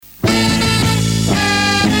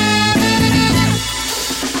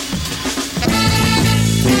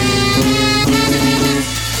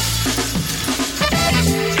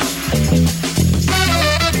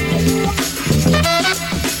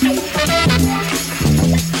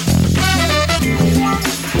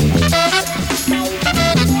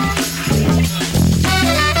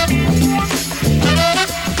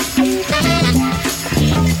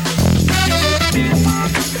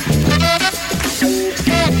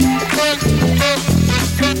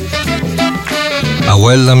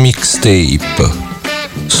Awella Mixtape.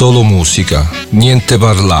 Solo musica, niente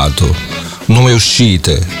parlato, nuove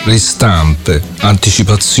uscite, ristampe,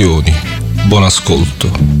 anticipazioni. Buon ascolto.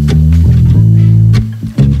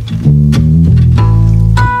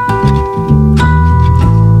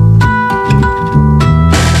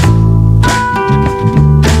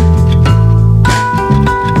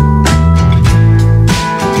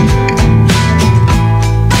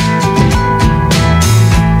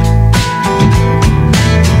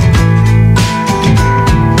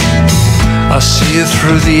 See her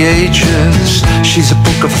through the ages. She's a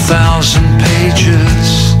book of 1,000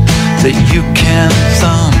 pages that you can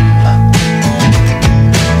thumb.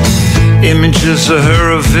 Images of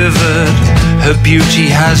her are vivid. Her beauty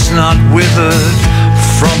has not withered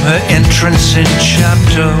from her entrance in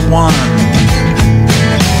chapter 1.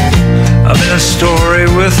 I'm in a story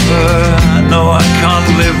with her. No, I can't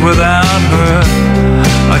live without her.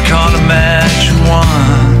 I can't imagine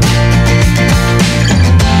one.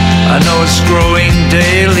 I know it's growing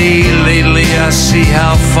daily. Lately I see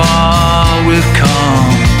how far we've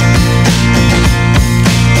come.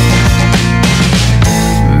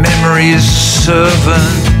 Memory is a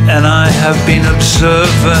servant, and I have been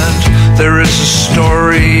observant. There is a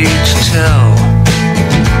story to tell.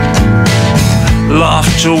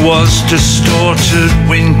 Laughter was distorted,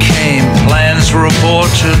 wind came, plans were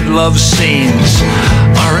aborted, love scenes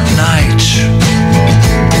are at night.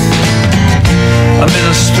 I'm in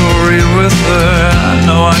a story with her. I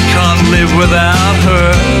know I can't live without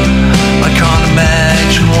her. I can't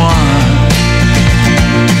imagine one.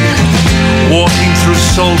 Walking through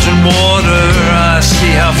salt and water, I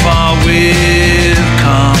see how far we've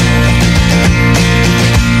come.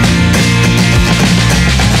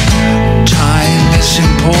 Time is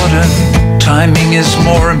important. Timing is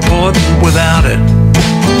more important. Without it,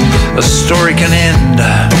 a story can end.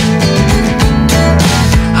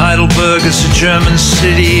 Heidelberg is a German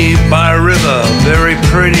city by a river, very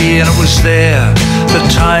pretty, and it was there. The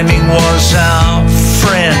timing was our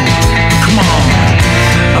friend. Come on,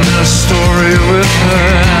 I'm in a story with her.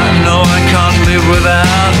 I know I can't live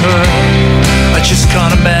without her. I just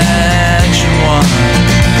can't imagine one.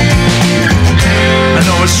 I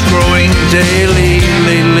know it's growing daily.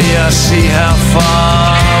 Lately I see how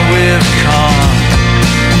far we've come.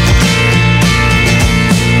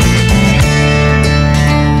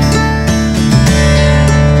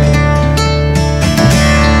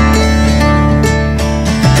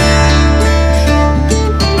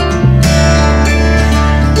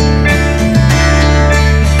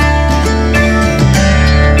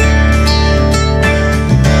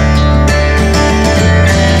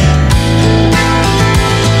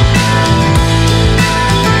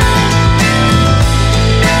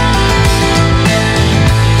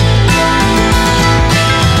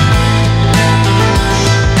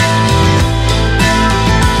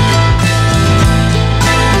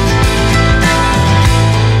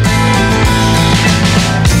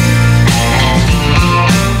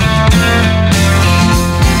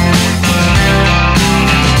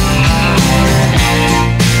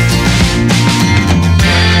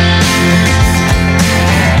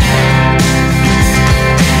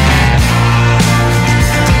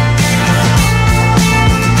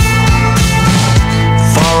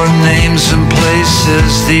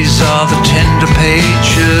 These are the tender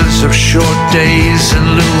pages of short days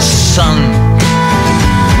and little sun.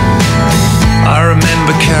 I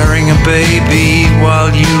remember carrying a baby while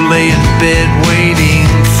you lay in bed waiting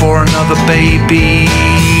for another baby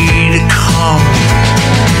to come.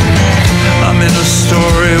 I'm in a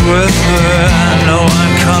story with her. I know I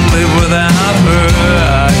can't live without her.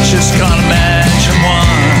 I just can't imagine one.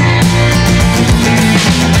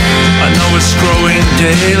 I know it's growing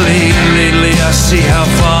daily. Lately I see how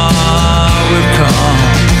far we've come.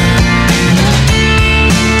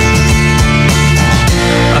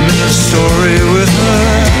 I'm in a story with her.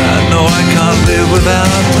 I know I can't live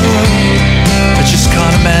without her. I just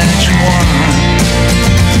can't imagine one.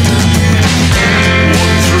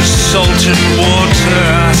 Walk through salt and water,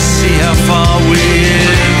 I see how far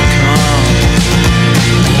we've come.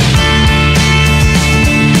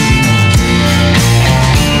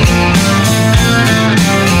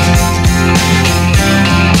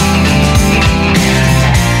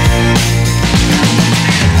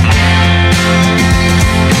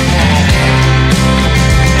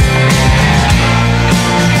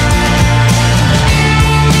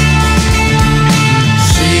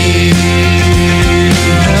 See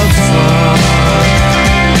how far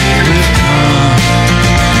we've come.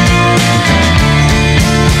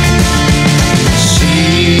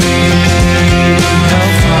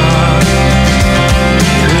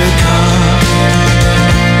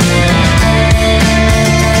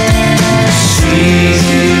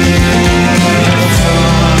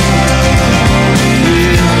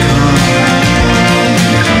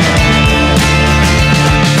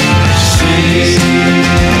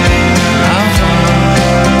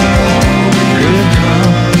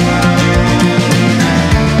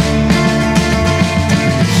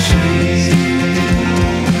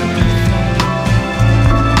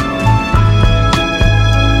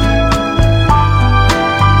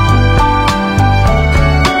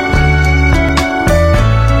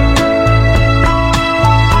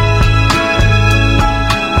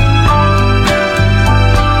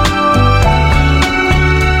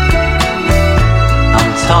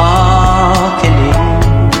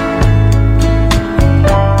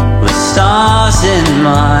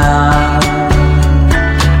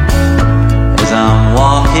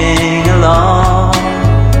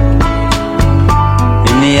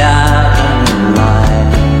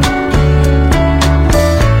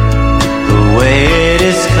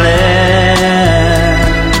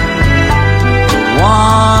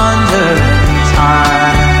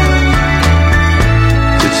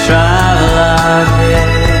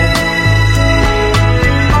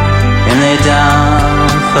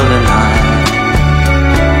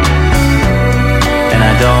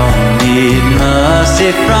 need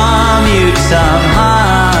mercy from you, 'cause I'm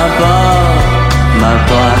high above my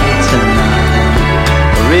body tonight.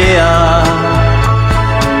 Maria,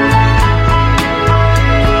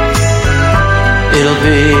 it'll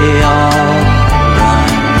be alright.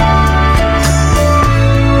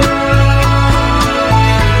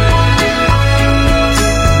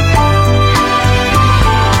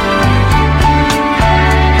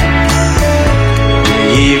 The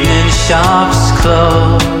evening shops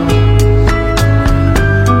closed,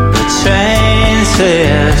 the trains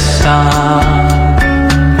will stop.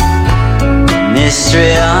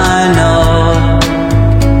 Mystery I know,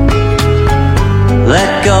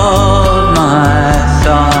 let go of my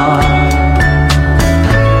thought.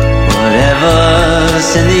 Whatever's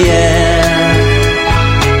in the air,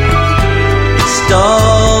 it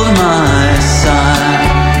stole my sight.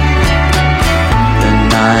 The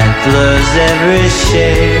night blurs every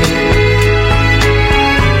shade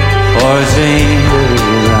for a dream to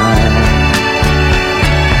rise.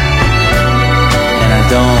 And I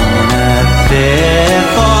don't have fear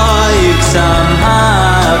for you, 'cause I'm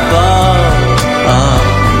high above up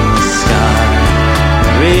in the sky.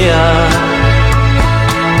 Maria,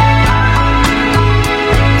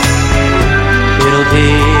 it'll be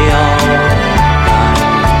alright.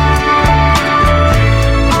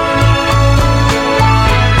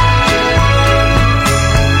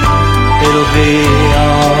 It'll be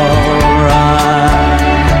alright.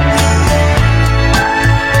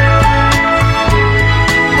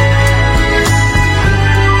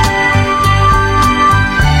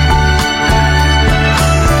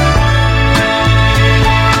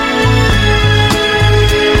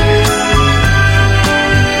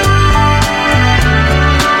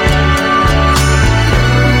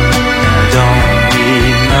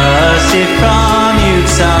 From you,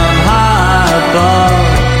 'cause I'm high above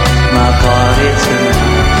my body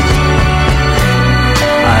tonight.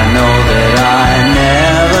 I know that I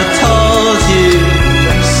never told you,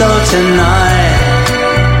 so tonight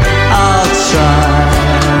I'll try,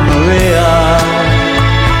 Maria.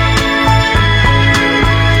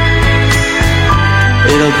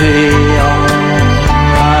 It'll be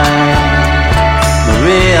alright,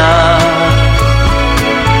 Maria.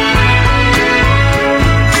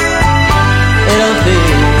 It'll be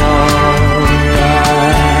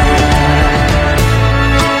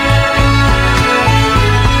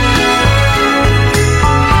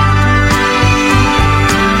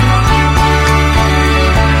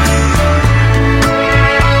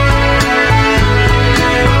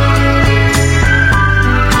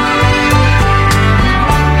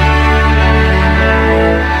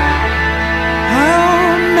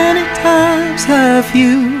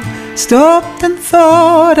you stopped and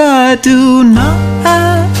thought I do not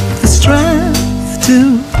have the strength to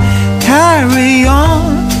carry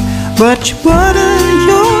on, but you button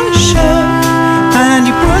your shirt and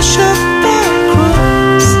you brush up the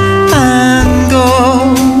crumbs and go.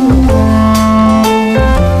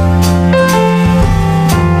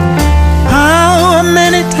 How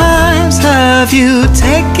many times have you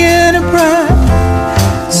taken a breath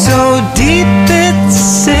so deep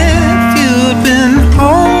it's if you'd been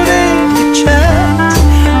holding your chest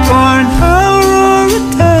for an hour or a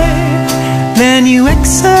day, then you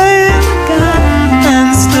exhale again and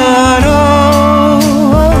start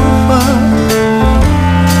over.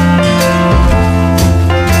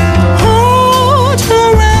 Hold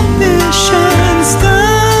your ambitions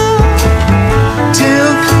down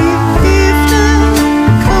till the evening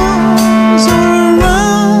comes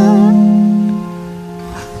around.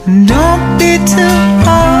 Don't be too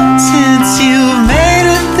hard since you've made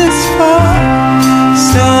it this far.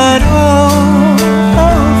 Start over.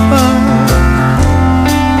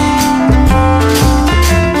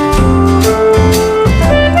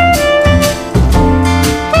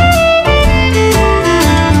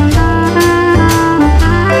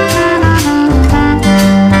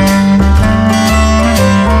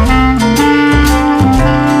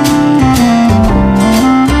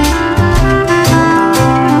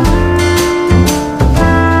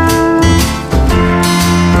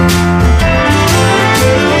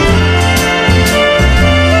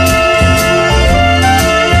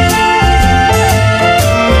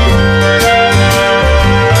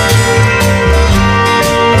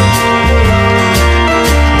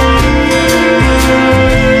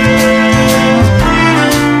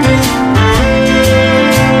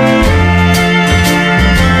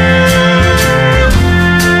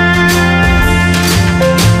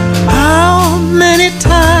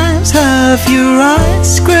 Have your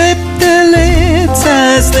eyes scrape their lids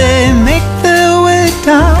as they make their way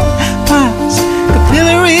down past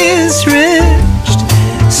capillaries ridged,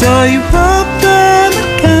 so you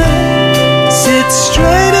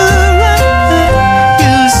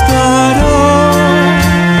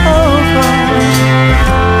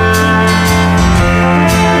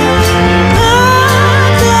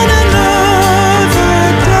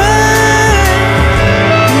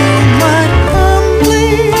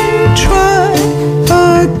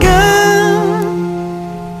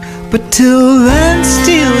But till then,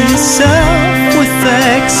 steel yourself with the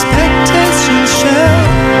expectation shell.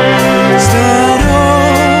 Start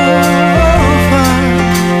over.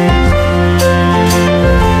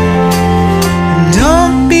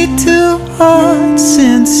 Don't be too hard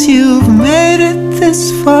since you've made it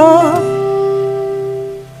this far.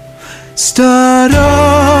 Start over.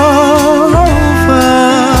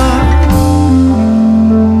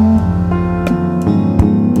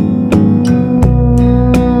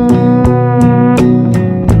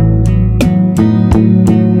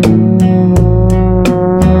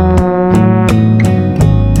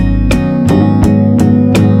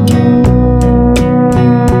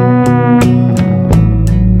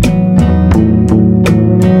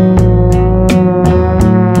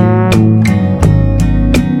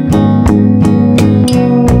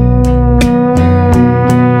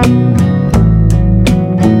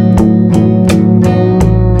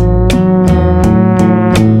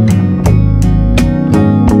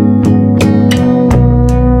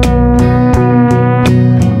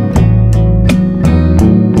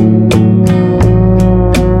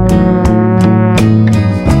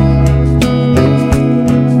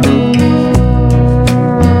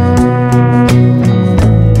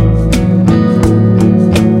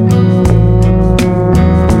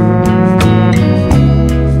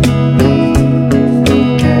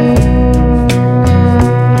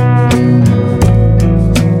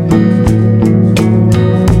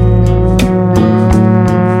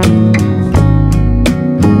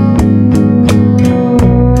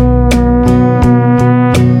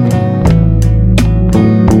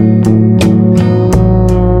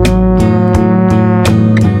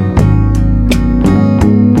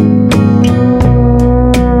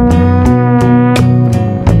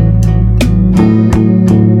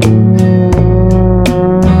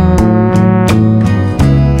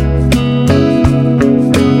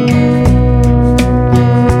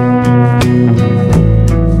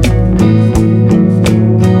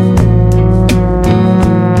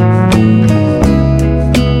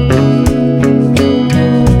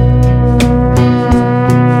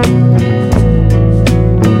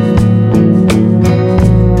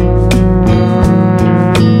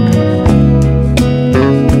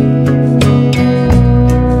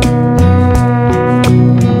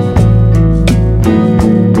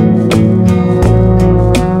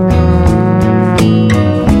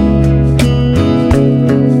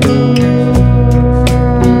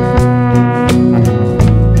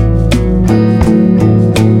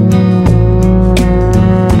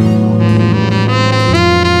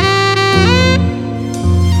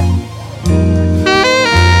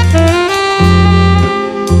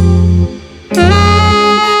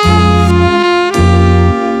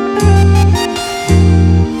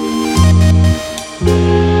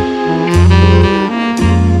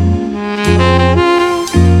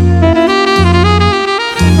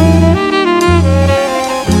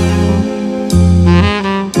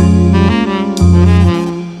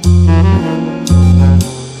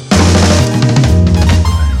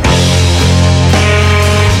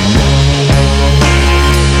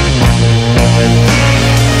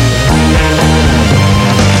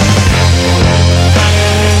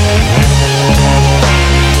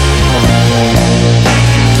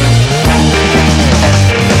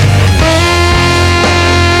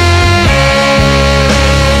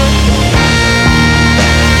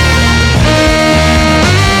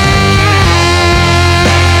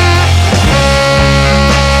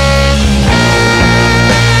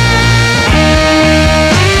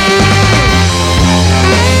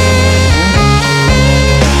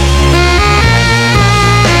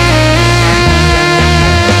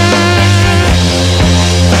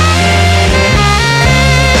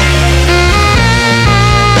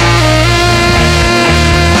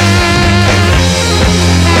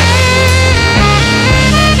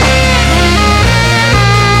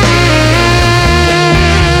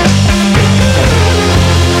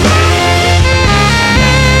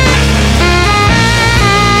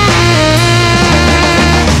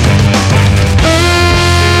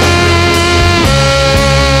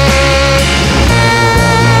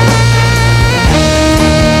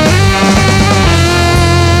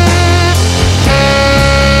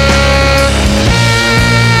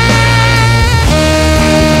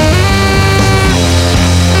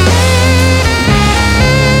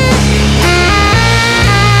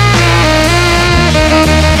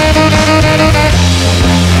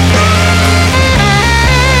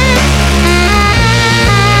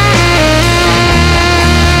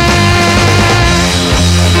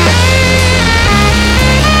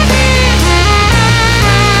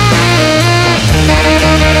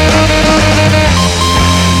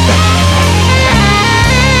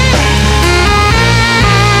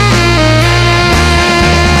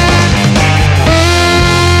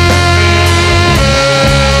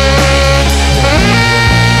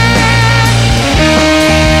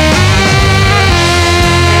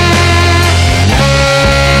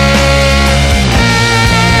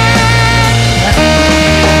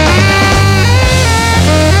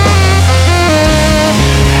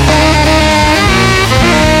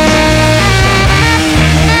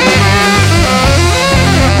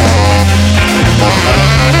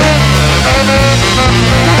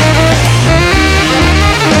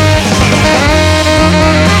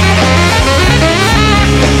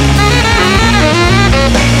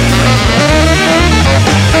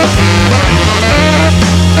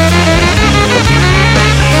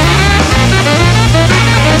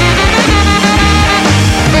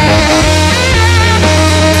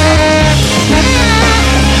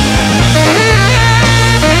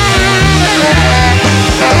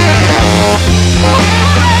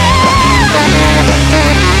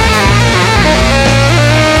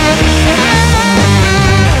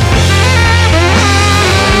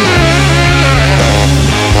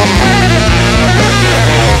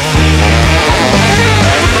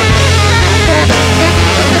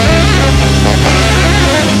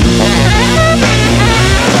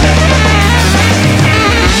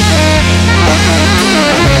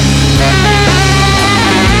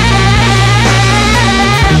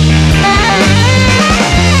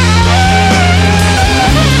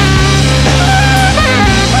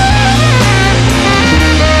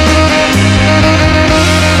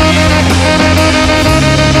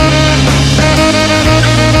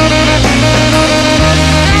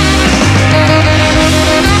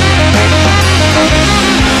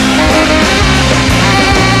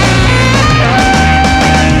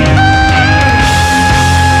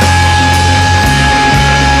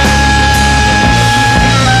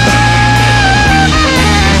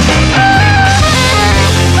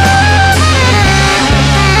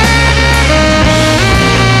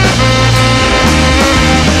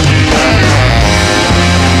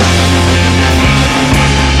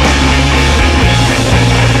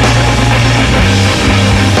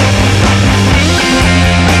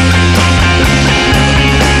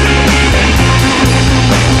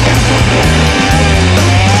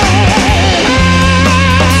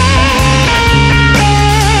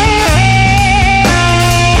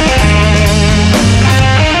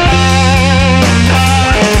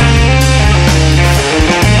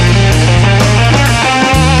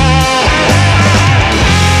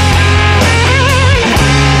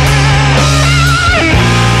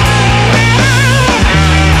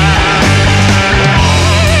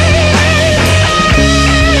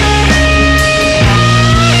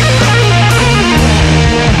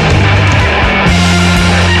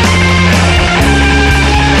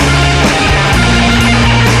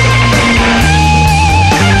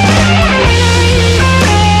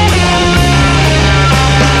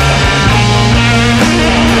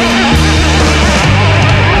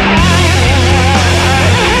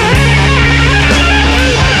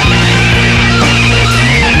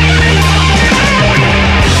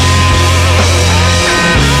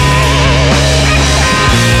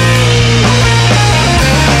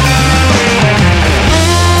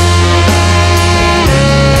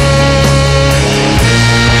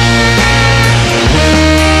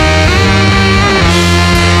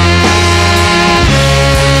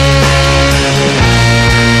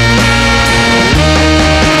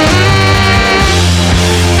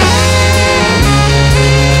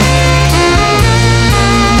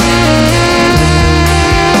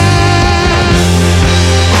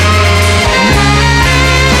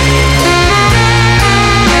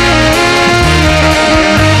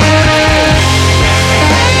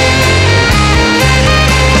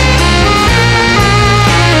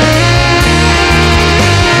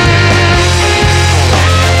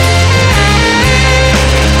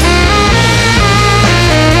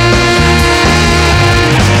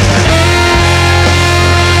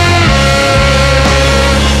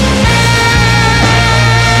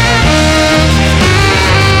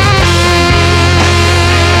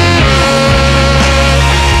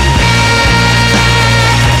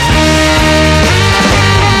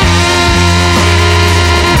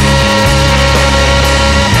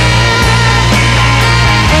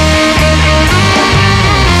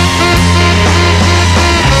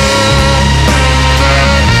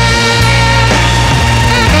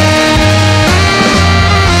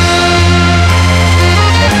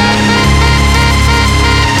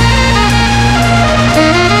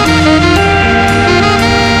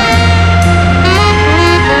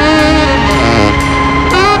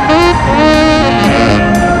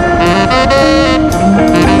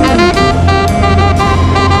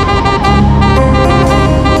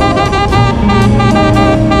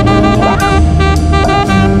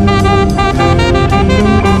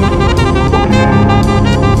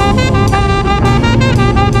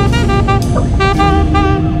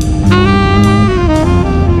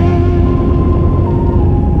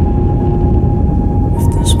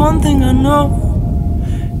 one thing I know,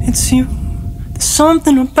 it's you. There's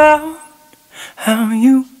something about how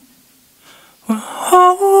you were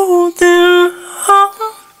holding on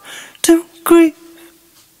to grief.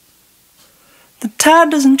 The tide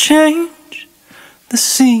doesn't change the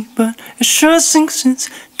sea, but it sure sinks its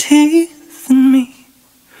teeth in me.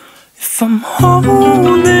 If I'm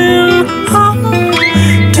holding on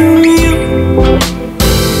to you,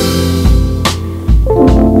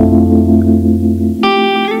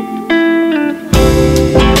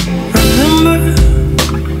 remember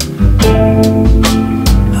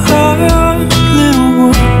our little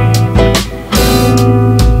world.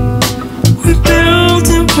 We built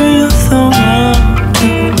it with a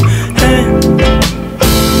one-two hand,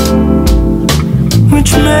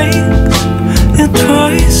 which makes it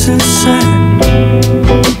twice as sad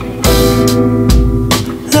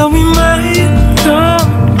that we might not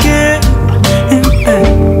get it back.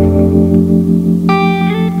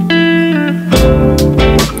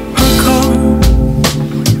 Recall,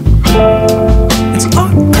 it's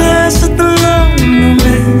our class at the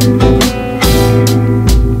laundromat,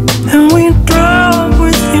 and we draw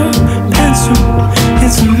with your pencil.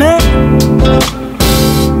 It's a mess.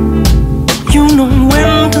 You know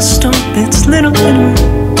when to stop. It's little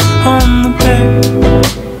on the back.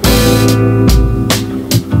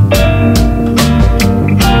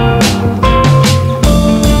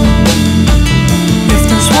 If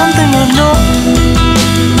there's one thing I know,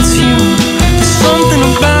 it's you. There's something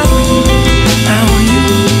about how you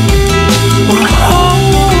were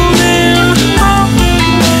holding on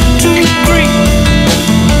to grief.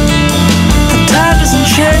 The tide doesn't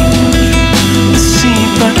change the sea,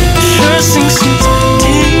 but it sure sinks its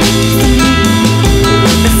teeth in me.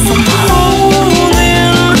 If I'm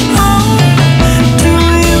holding on to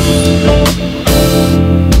you,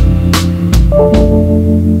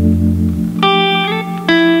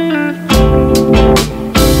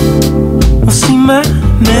 well, see, my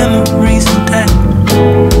memories intact,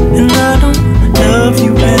 and I don't love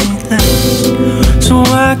you any less, so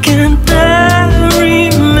I can't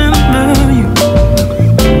remember you.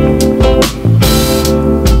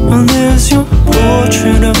 Well, there's your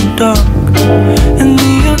portrait of a dog, and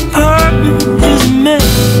the apartment is a mess,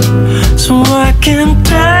 so I can't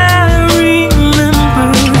remember.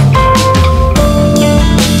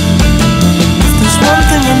 If there's one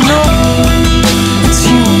thing I know, it's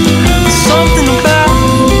you. There's something about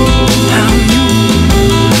how you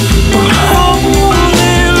were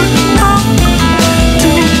holding on to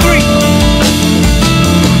grief.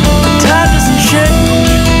 The tide doesn't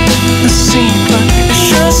change the sea, but it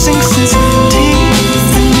sure sinks its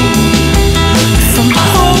teeth in me. If I'm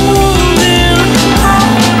holding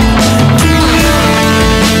on to you.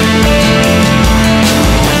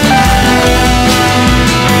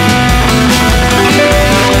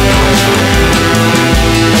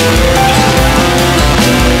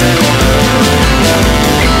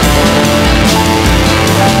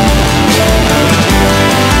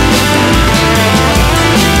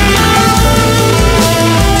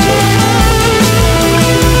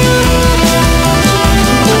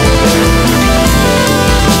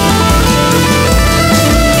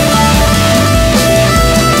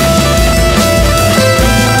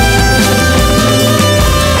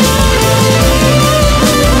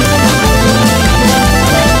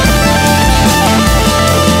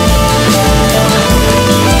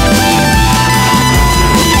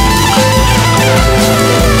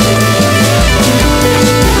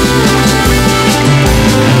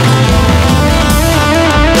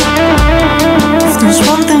 If there's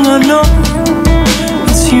one thing I know,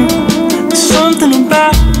 it's you. There's something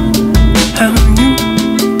about how you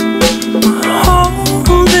were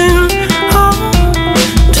holding on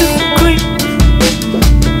to grief.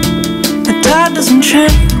 The tide doesn't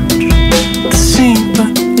change the sea, but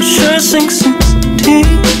it sure sinks its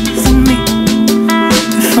teeth in me.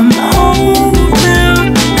 If I'm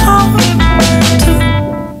holding on to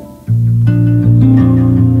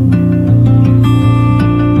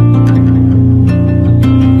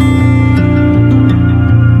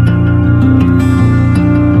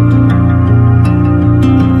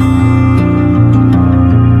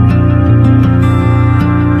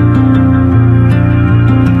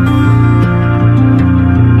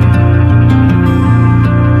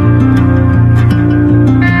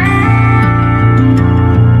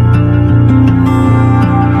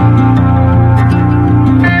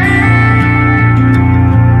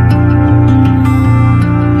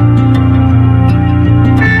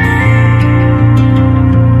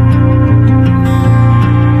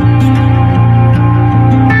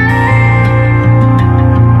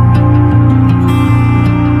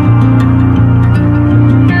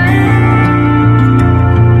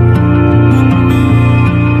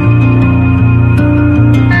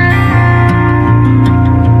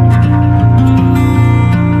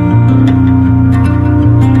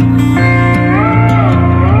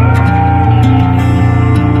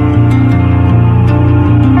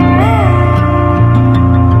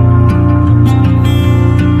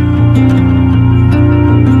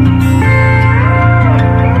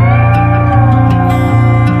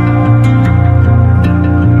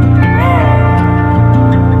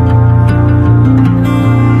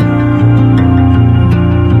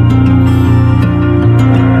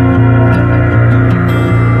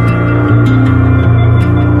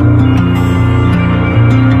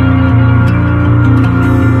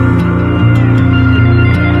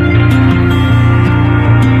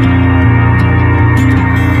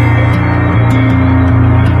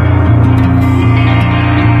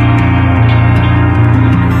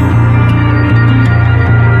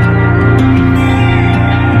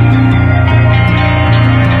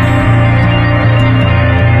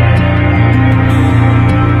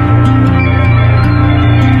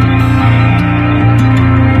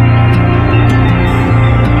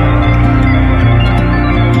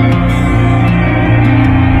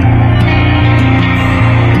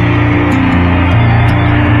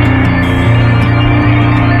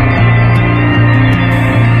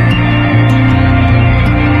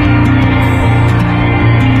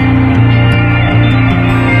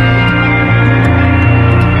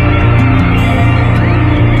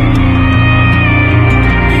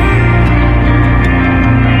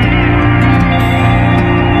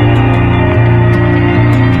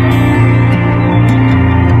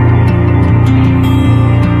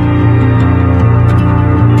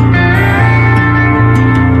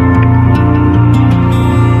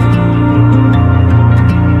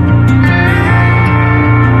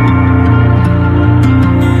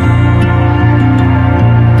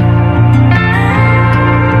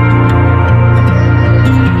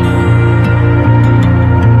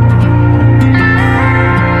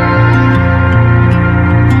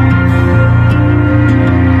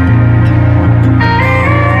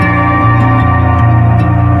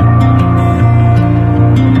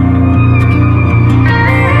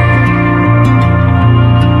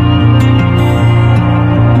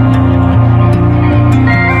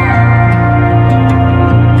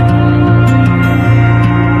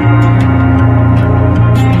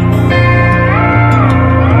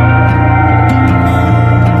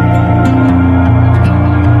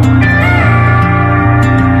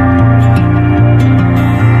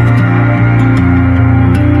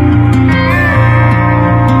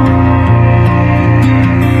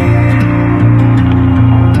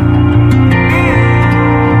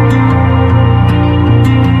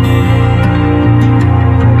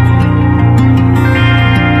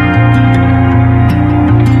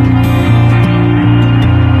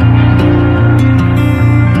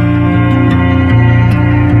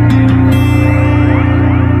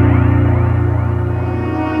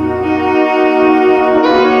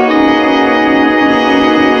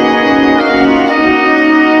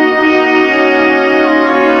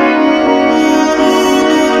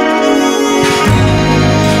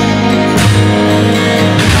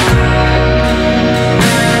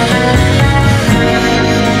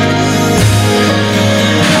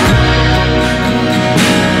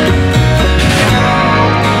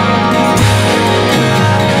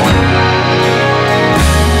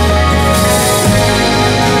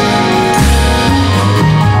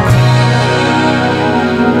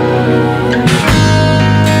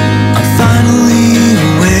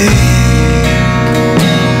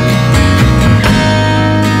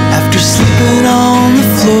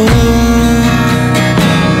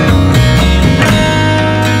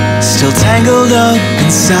tangled up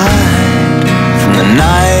inside from the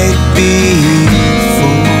night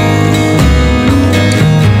before.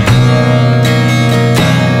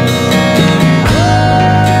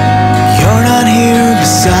 You're not here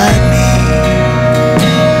beside me.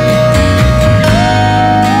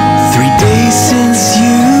 3 days since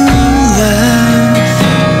you left.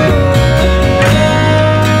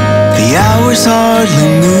 The hours hardly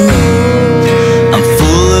move. I'm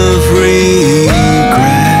full of regret.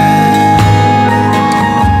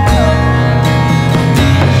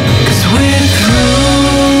 'Cause we're through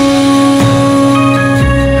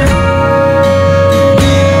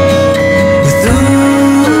with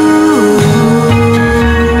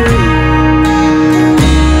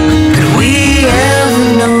Could we ever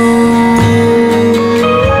know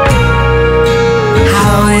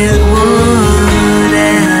how it would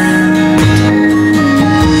end?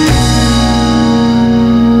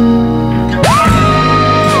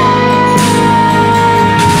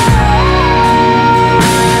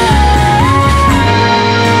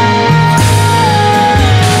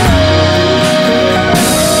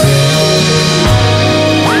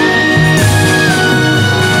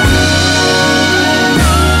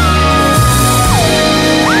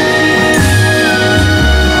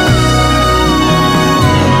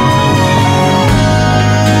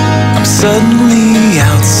 I'm suddenly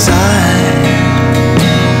outside.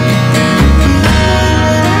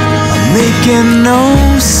 I'm making no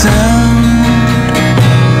sound.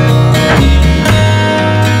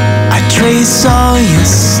 I trace all your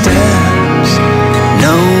steps,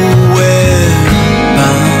 nowhere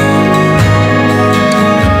bound.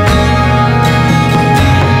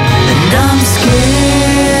 And I'm scared.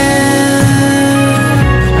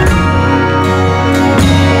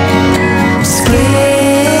 I'm scared.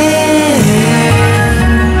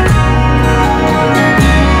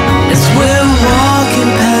 As we're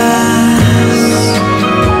walking past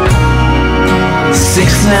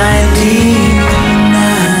 699.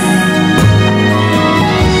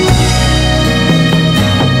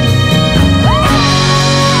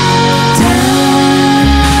 Down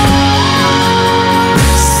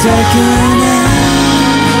Second Ave,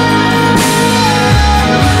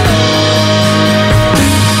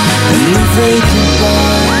 in the vacant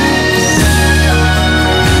bars,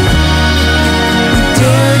 we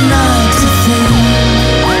dared not to think.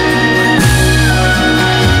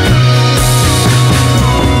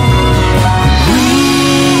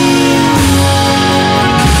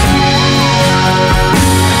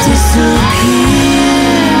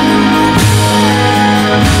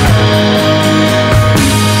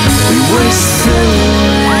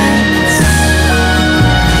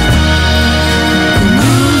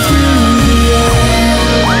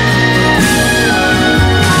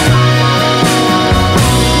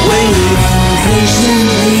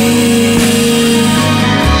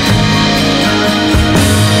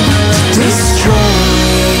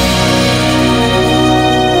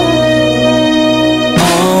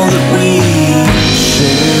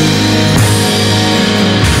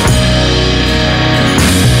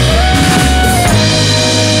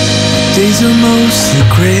 Days are mostly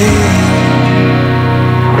gray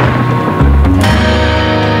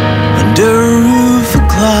under a roof of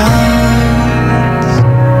clouds,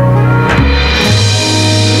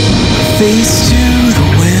 face to the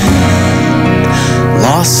wind,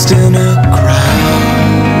 lost in a crowd.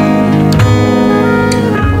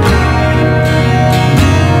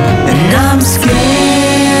 And I'm scared.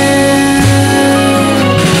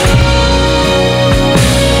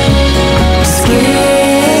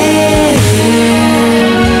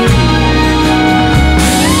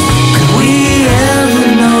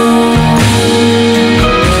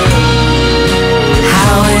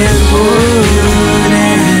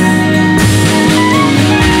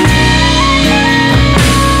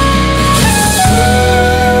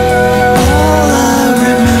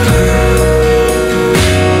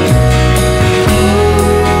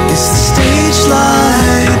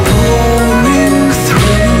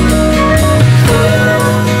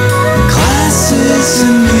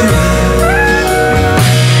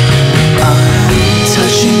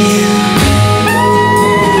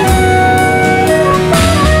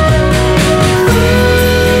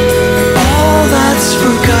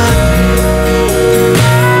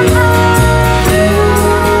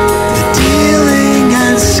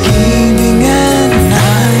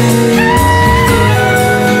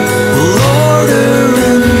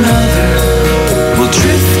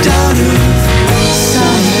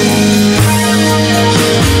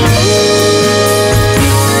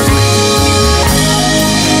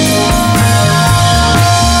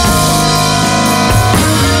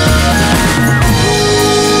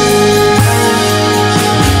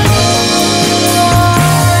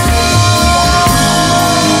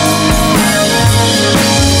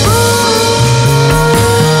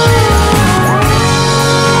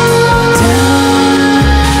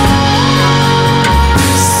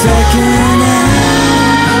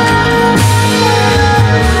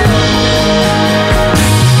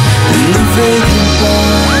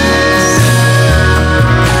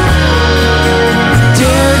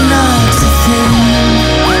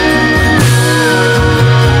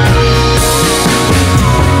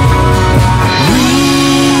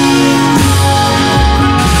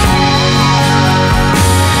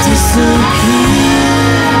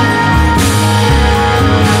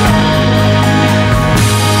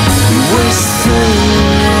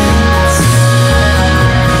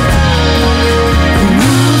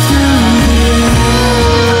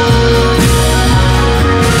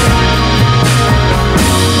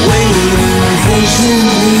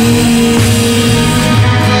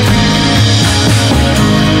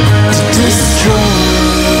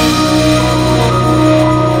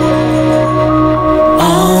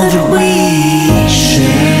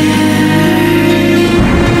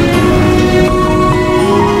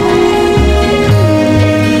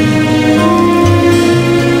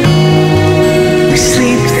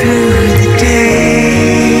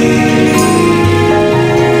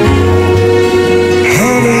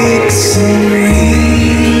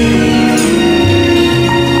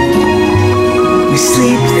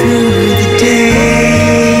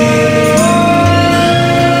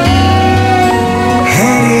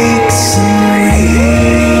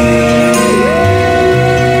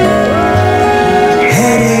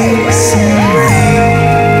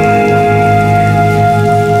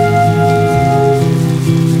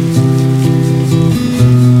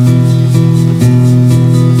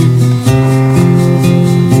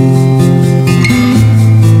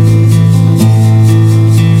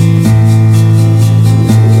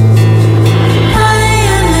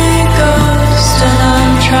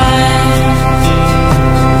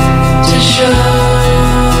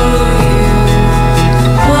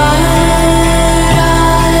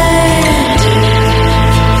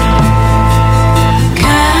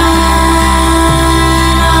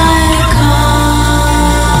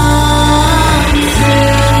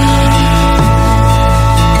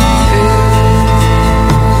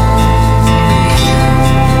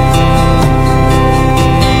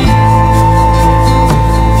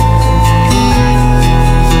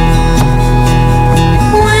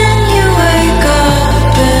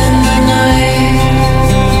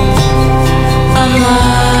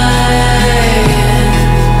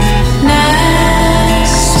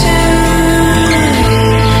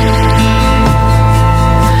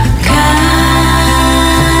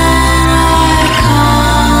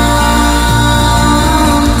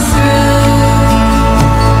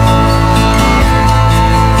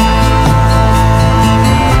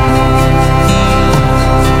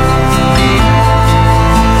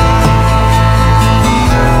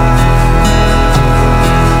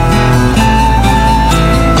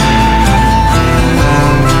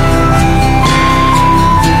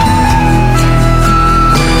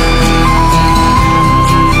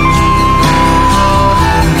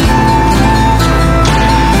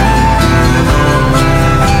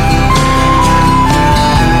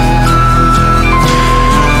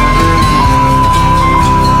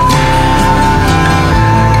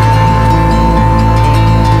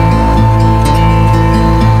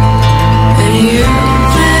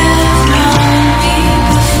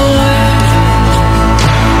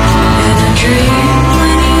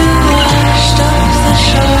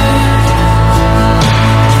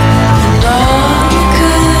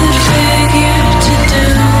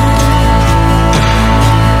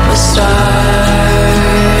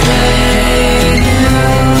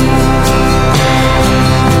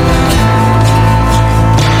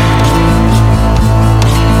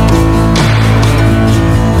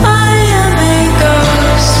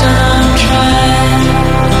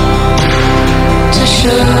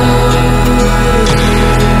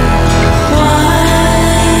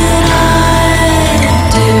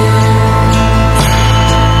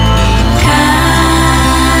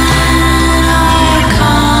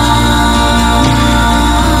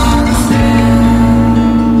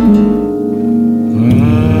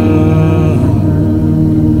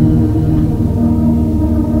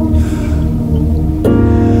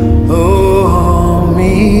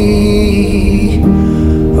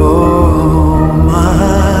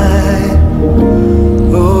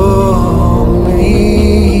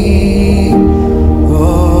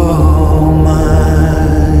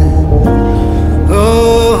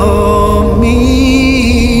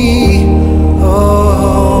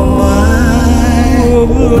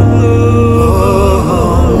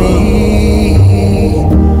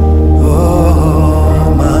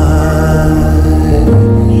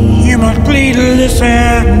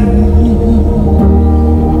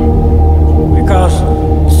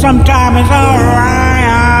 Sometimes it's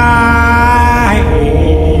alright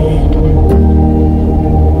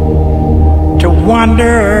to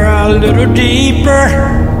wander a little deeper.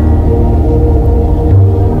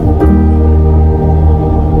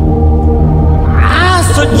 I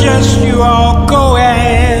suggest you all go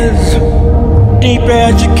as deep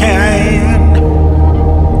as you can,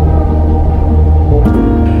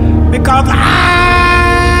 because I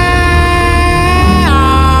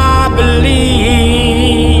believe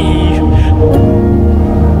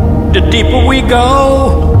the deeper we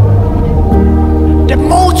go, the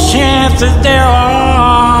more chances there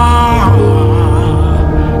are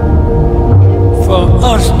for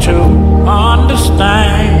us to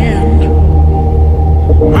understand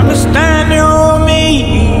the old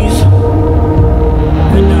me's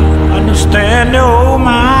and understand the old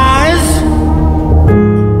my's.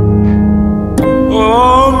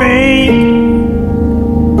 Oh me,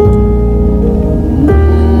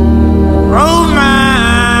 oh my,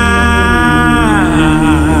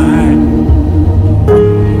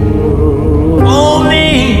 oh me,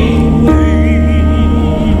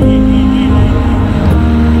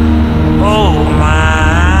 oh my.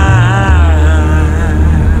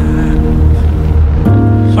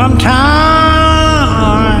 Sometime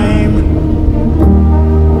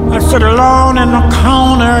I sit alone in the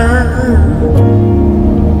corner,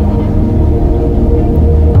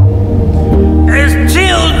 as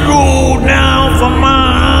tears roll down from my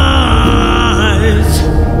eyes.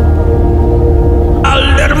 I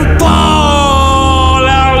let them fall, I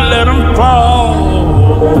let them fall.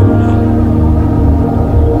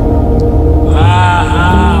 I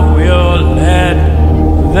will let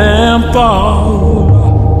them fall.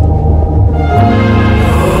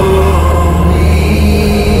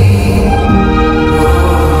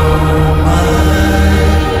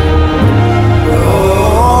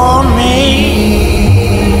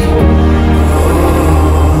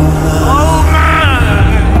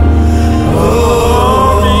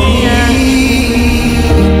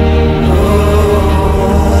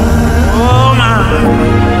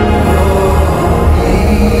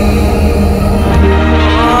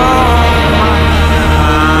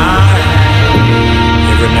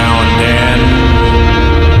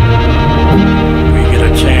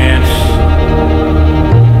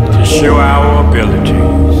 Show our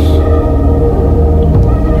abilities.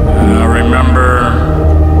 I remember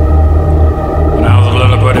when I was a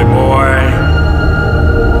little bitty boy,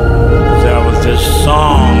 there was this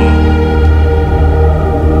song,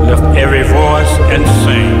 lift every voice and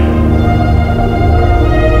sing.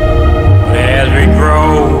 But as we grow,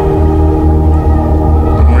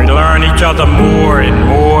 we learn each other more and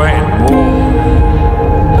more and more.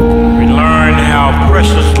 We learn how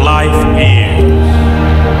precious life is.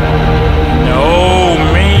 Oh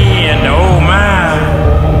me and oh my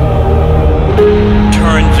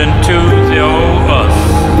turns into the old us.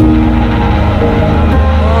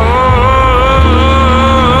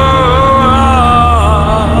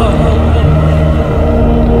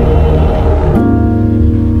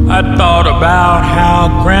 I thought about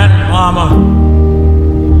how grandmama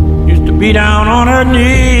used to be down on her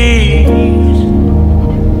knees.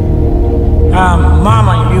 How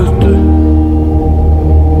mama used to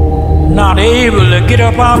not able to get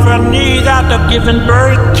up off her knees after giving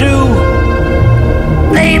birth to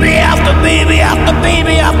baby after baby after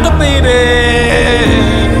baby after baby.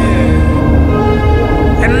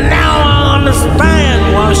 And now I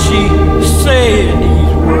understand why she said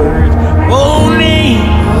these words. Oh me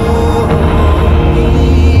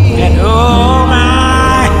and oh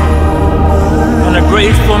my, in a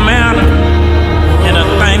graceful manner, in a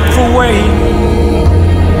thankful way.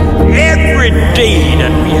 Every day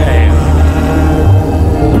that we have,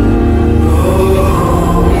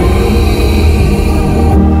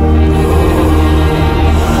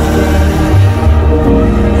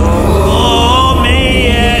 oh me,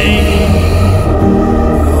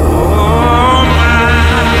 oh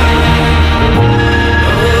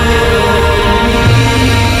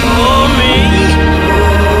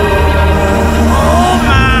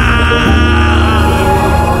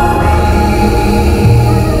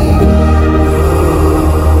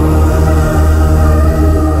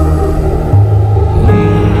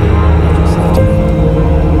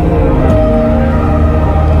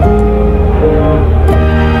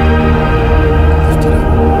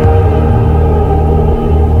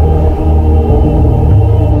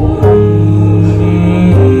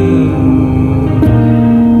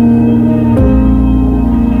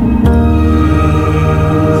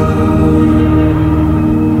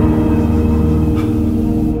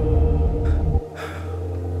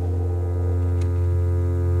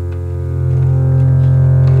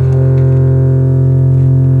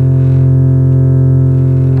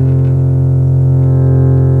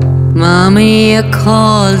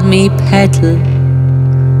called me petal,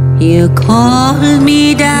 you called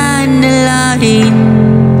me dandelion.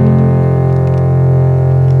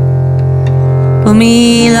 For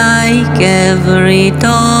me, like every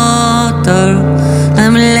daughter,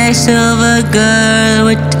 I'm less of a girl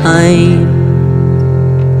with time.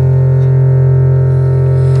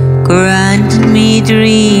 Grant me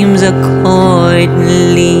dreams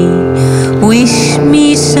accordingly, wish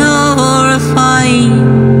me so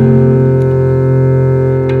refined.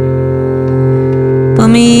 For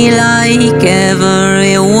me, like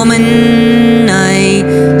every woman,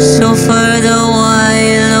 I suffer the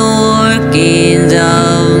wild workings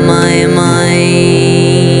of my mind.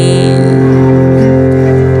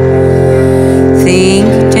 Think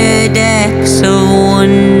the depths of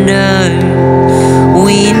wonder,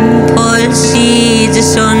 wind pulse seeds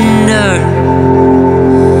asunder.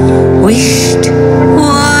 Whisht,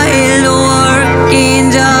 wild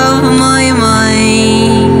workings of my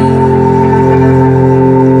mind.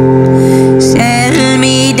 Settle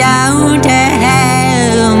me down to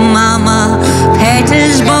hell, mama,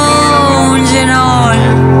 petals, bones and all.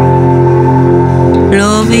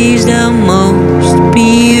 Love is the most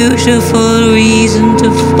beautiful reason to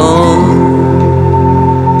fall.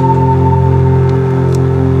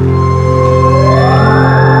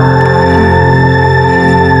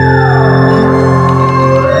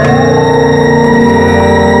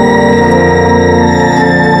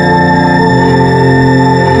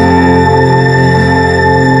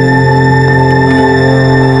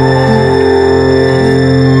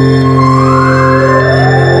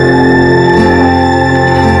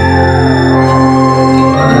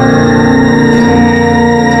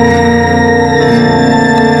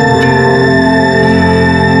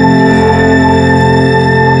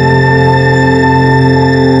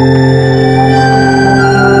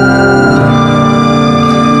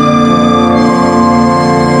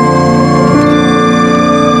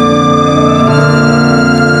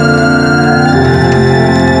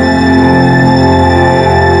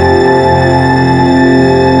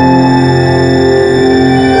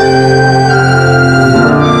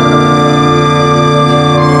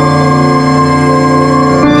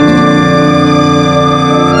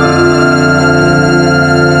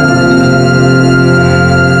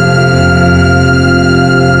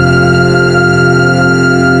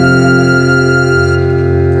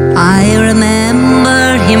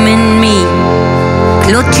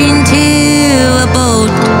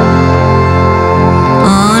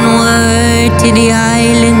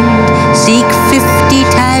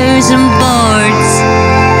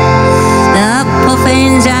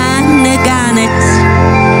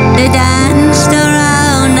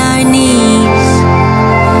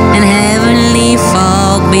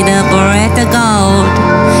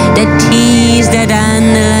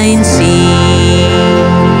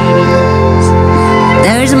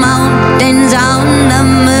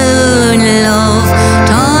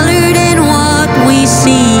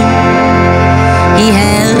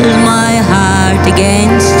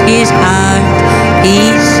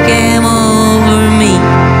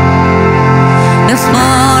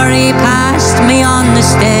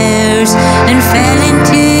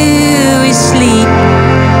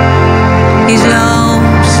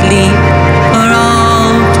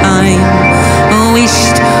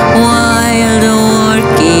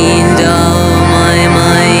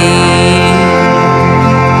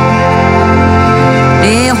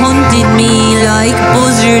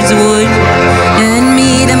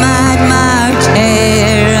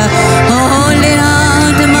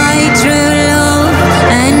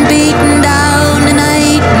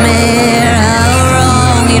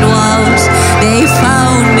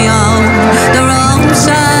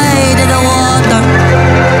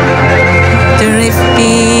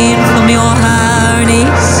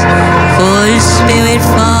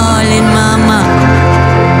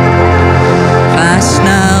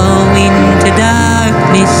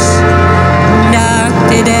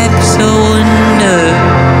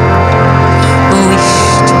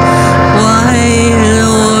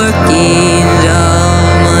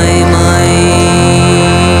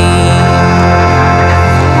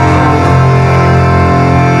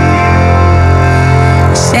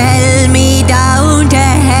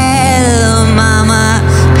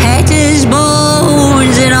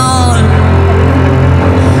 bones and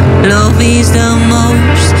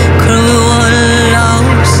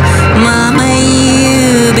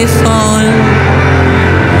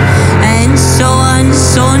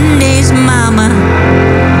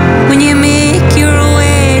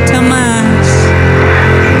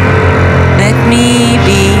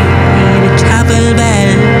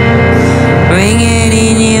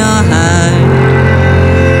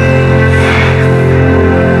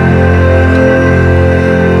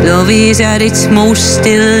is at its most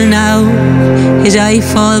still now as I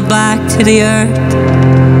fall back to the earth.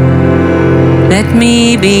 Let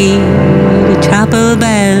me be the chapel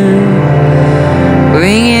bell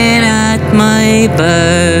ringing at my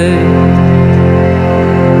birth.